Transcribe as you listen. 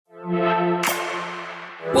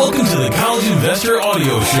Welcome to the College Investor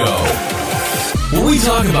Audio Show, where we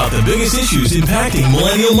talk about the biggest issues impacting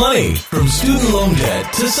millennial money, from student loan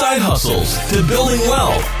debt to side hustles to building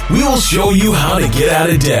wealth. We will show you how to get out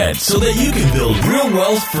of debt so that you can build real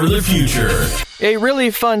wealth for the future. A really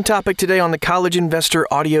fun topic today on the College Investor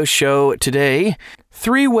Audio Show today.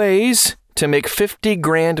 3 ways to make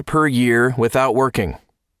 $50,000 per year without working.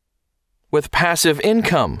 With passive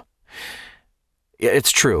income.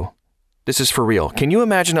 It's true. This is for real. Can you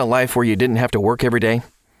imagine a life where you didn't have to work every day?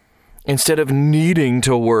 Instead of needing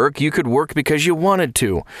to work, you could work because you wanted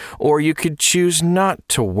to, or you could choose not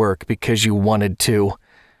to work because you wanted to.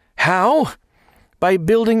 How? By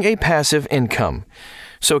building a passive income.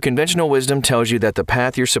 So conventional wisdom tells you that the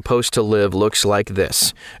path you're supposed to live looks like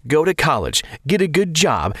this. Go to college, get a good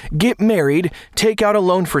job, get married, take out a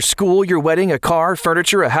loan for school, your wedding, a car,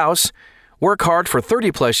 furniture, a house. Work hard for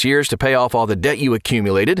 30 plus years to pay off all the debt you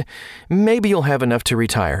accumulated. Maybe you'll have enough to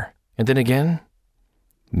retire. And then again,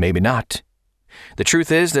 maybe not. The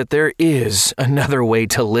truth is that there is another way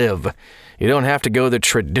to live. You don't have to go the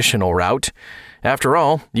traditional route. After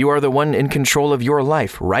all, you are the one in control of your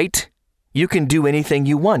life, right? You can do anything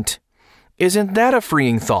you want. Isn't that a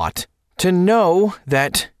freeing thought? To know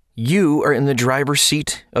that you are in the driver's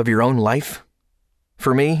seat of your own life?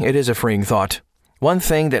 For me, it is a freeing thought. One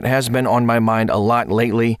thing that has been on my mind a lot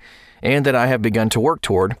lately, and that I have begun to work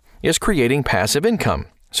toward, is creating passive income,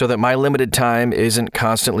 so that my limited time isn't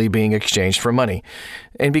constantly being exchanged for money.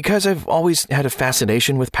 And because I've always had a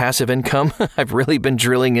fascination with passive income, I've really been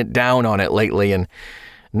drilling it down on it lately, and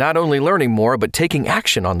not only learning more, but taking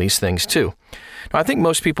action on these things too. Now, I think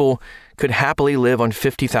most people could happily live on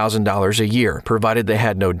 $50,000 a year, provided they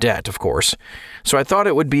had no debt, of course. So I thought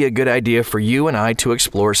it would be a good idea for you and I to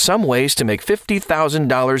explore some ways to make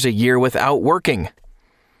 $50,000 a year without working.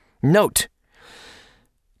 Note,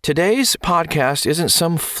 today's podcast isn't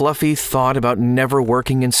some fluffy thought about never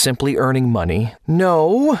working and simply earning money.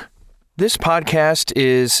 No. This podcast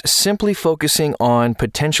is simply focusing on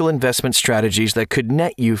potential investment strategies that could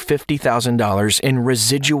net you $50,000 in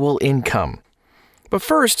residual income. But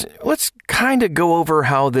first, let's kind of go over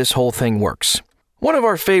how this whole thing works. One of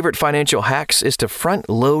our favorite financial hacks is to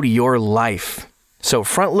front-load your life. So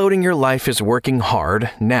front-loading your life is working hard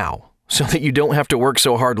now, so that you don't have to work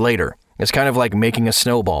so hard later. It's kind of like making a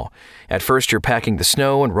snowball. At first, you're packing the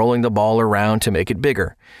snow and rolling the ball around to make it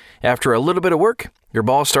bigger. After a little bit of work, your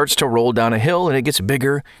ball starts to roll down a hill and it gets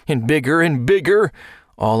bigger and bigger and bigger,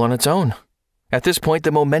 all on its own. At this point,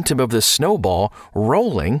 the momentum of the snowball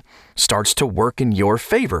rolling starts to work in your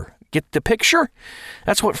favor. Get the picture?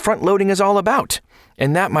 That's what front-loading is all about.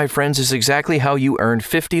 And that, my friends, is exactly how you earn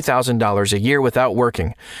 $50,000 a year without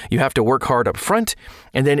working. You have to work hard up front,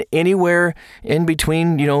 and then anywhere in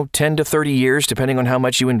between, 10 to 30 years, depending on how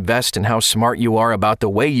much you invest and how smart you are about the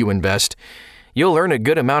way you invest, you'll earn a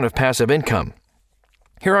good amount of passive income.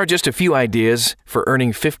 Here are just a few ideas for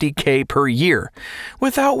earning $50,000 per year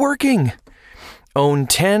without working. Own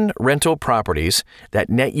 10 rental properties that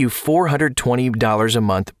net you $420 a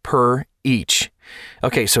month per each.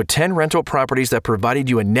 Okay, so 10 rental properties that provided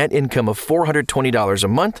you a net income of $420 a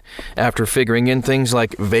month after figuring in things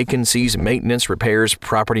like vacancies, maintenance, repairs,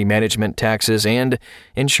 property management, taxes, and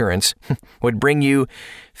insurance would bring you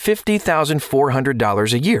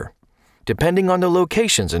 $50,400 a year. Depending on the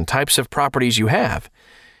locations and types of properties you have,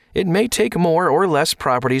 it may take more or less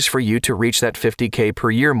properties for you to reach that $50,000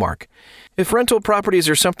 per year mark. If rental properties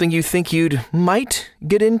are something you think you'd might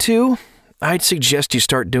get into, I'd suggest you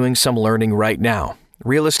start doing some learning right now.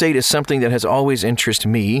 Real estate is something that has always interested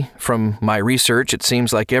me. From my research, it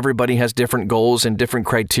seems like everybody has different goals and different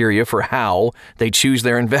criteria for how they choose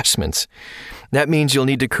their investments. That means you'll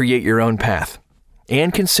need to create your own path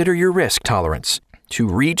and consider your risk tolerance to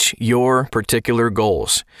reach your particular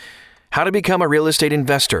goals. How to become a real estate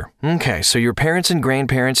investor. Okay, so your parents and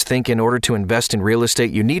grandparents think in order to invest in real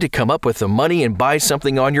estate, you need to come up with the money and buy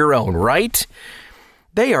something on your own, right?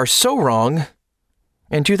 They are so wrong.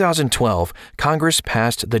 In 2012, Congress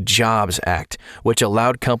passed the Jobs Act, which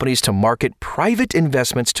allowed companies to market private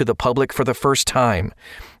investments to the public for the first time.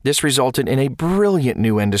 This resulted in a brilliant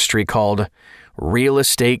new industry called real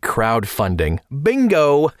estate crowdfunding.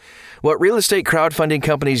 Bingo! What real estate crowdfunding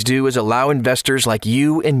companies do is allow investors like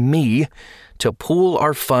you and me to pool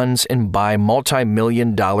our funds and buy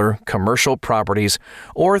multi-million-dollar commercial properties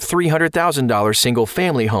or $300,000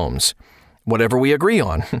 single-family homes. Whatever we agree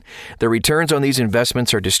on. The returns on these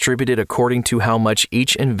investments are distributed according to how much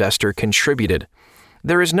each investor contributed.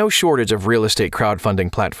 There is no shortage of real estate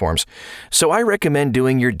crowdfunding platforms, so I recommend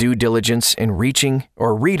doing your due diligence in reading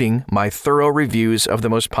my thorough reviews of the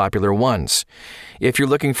most popular ones. If you're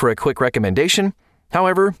looking for a quick recommendation,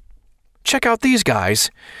 However, check out these guys.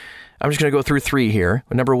 I'm just going to go through 3 here.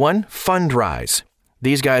 Number 1, Fundrise.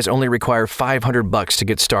 These guys only require $500 to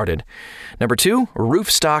get started. Number 2,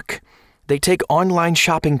 Roofstock. They take online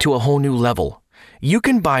shopping to a whole new level. You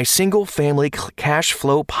can buy single-family cash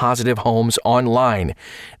flow positive homes online.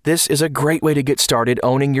 This is a great way to get started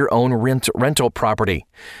owning your own rental property.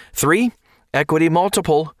 3, Equity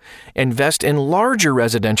Multiple. Invest in larger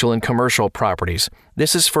residential and commercial properties.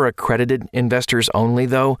 This is for accredited investors only,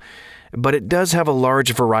 though, but it does have a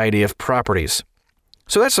large variety of properties.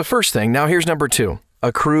 So that's the first thing. Now here's number 2.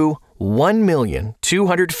 Accrue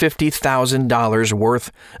 $1,250,000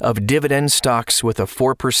 worth of dividend stocks with a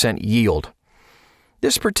 4% yield.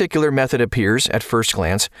 This particular method appears, at first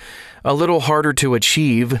glance, a little harder to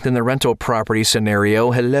achieve than the rental property scenario.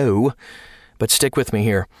 Hello. But stick with me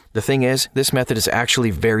here. The thing is, this method is actually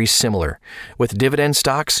very similar. With dividend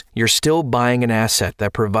stocks, you're still buying an asset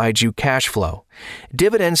that provides you cash flow.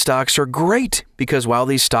 Dividend stocks are great because while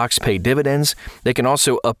these stocks pay dividends, they can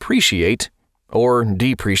also appreciate or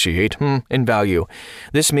depreciate in value.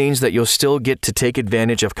 This means that you'll still get to take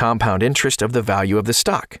advantage of compound interest of the value of the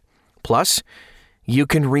stock. Plus, you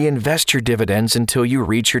can reinvest your dividends until you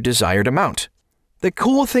reach your desired amount. The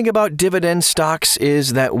cool thing about dividend stocks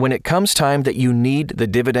is that when it comes time that you need the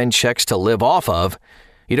dividend checks to live off of,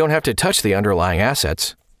 you don't have to touch the underlying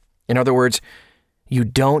assets. In other words, you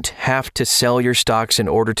don't have to sell your stocks in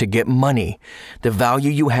order to get money. The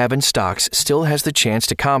value you have in stocks still has the chance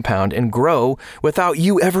to compound and grow without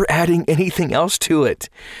you ever adding anything else to it.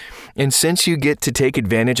 And since you get to take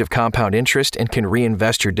advantage of compound interest and can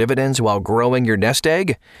reinvest your dividends while growing your nest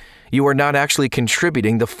egg, you are not actually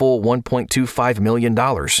contributing the full $1.25 million.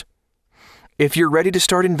 If you're ready to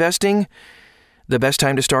start investing, the best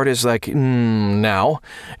time to start is now.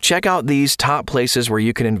 Check out these top places where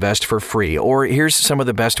you can invest for free. Or here's some of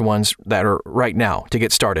the best ones that are right now to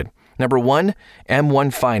get started. Number 1,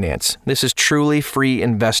 M1 Finance. This is truly free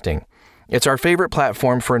investing. It's our favorite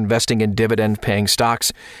platform for investing in dividend-paying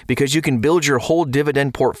stocks because you can build your whole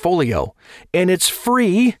dividend portfolio, and it's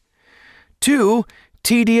free. 2,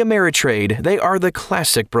 TD Ameritrade. They are the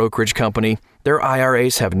classic brokerage company. Their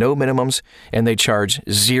IRAs have no minimums, and they charge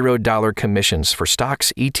 $0 commissions for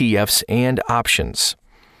stocks, ETFs, and options.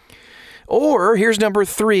 Or here's number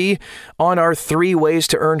 3 on our 3 ways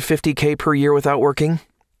to earn $50K per year without working.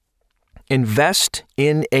 Invest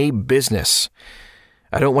in a business.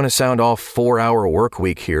 I don't want to sound all 4-hour work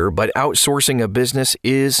week here, but outsourcing a business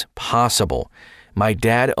is possible. My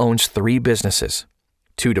dad owns 3 businesses,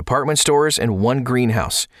 2 department stores and 1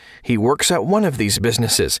 greenhouse. He works at one of these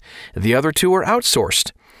businesses. The other 2 are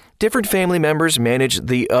outsourced. Different family members manage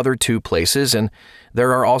the other 2 places, and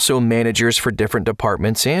there are also managers for different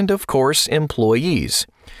departments and, of course, employees.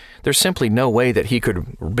 There's simply no way that he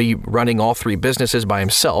could be running all 3 businesses by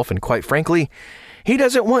himself, and quite frankly, he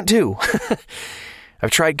doesn't want to. I've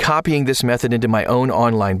tried copying this method into my own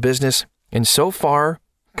online business, and so far,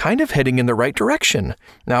 kind of heading in the right direction.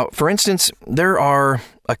 Now, for instance, there are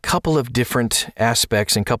a couple of different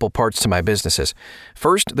aspects and couple parts to my businesses.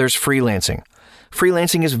 First, there's freelancing.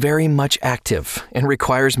 Freelancing is very much active and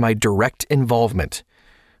requires my direct involvement.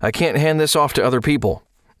 I can't hand this off to other people.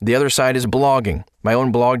 The other side is blogging. My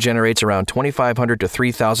own blog generates around $2,500 to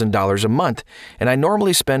 $3,000 a month, and I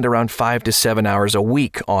normally spend around 5 to 7 hours a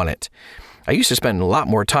week on it. I used to spend a lot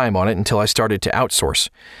more time on it until I started to outsource.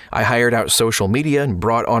 I hired out social media and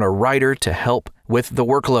brought on a writer to help with the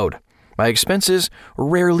workload. My expenses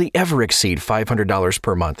rarely ever exceed $500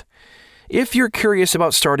 per month. If you're curious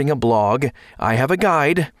about starting a blog, I have a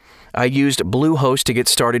guide. I used Bluehost to get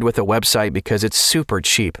started with a website because it's super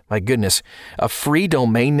cheap. My goodness, a free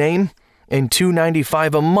domain name and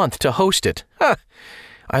 $2.95 a month to host it.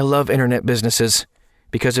 I love internet businesses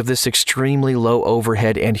because of this extremely low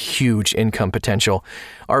overhead and huge income potential.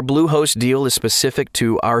 Our Bluehost deal is specific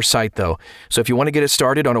to our site, though. So if you want to get it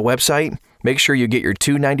started on a website, make sure you get your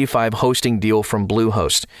 $2.95 hosting deal from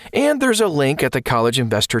Bluehost. And there's a link at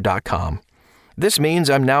thecollegeinvestor.com. This means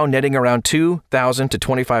I'm now netting around $2,000 to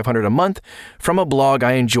 $2,500 a month from a blog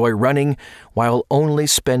I enjoy running while only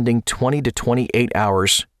spending 20 to 28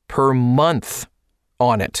 hours per month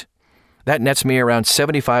on it. That nets me around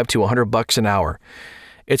 $75 to $100 an hour.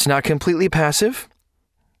 It's not completely passive,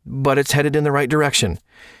 but it's headed in the right direction.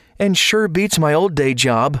 And sure beats my old day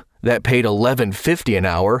job that paid $11.50 an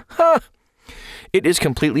hour. It is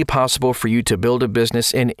completely possible for you to build a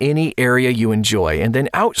business in any area you enjoy and then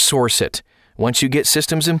outsource it once you get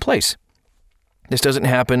systems in place. This doesn't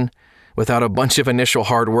happen without a bunch of initial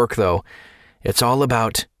hard work, though. It's all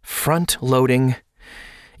about front-loading.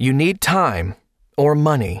 You need time or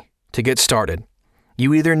money to get started.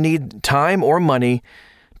 You either need time or money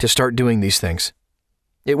to start doing these things.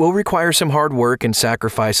 It will require some hard work and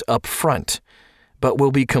sacrifice up front, but will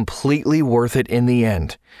be completely worth it in the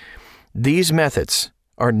end. These methods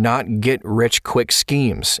are not get-rich-quick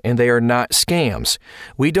schemes, and they are not scams.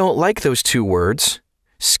 We don't like those two words,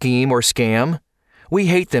 scheme or scam. We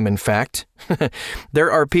hate them, in fact.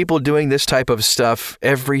 There are people doing this type of stuff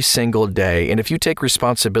every single day, and if you take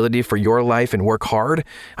responsibility for your life and work hard,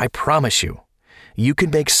 I promise you, you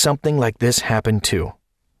can make something like this happen too.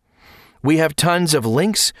 We have tons of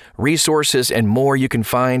links, resources, and more you can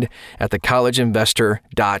find at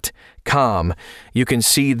thecollegeinvestor.com. You can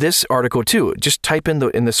see this article too. Just type in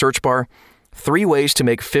the search bar, 3 ways to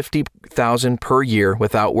make $50,000 per year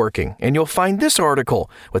without working. And you'll find this article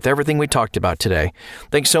with everything we talked about today.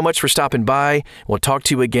 Thanks so much for stopping by. We'll talk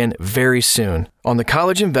to you again very soon on the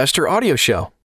College Investor Audio Show.